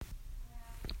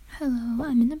Hello,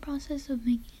 I'm in the process of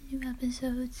making a new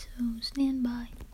episode, so stand by.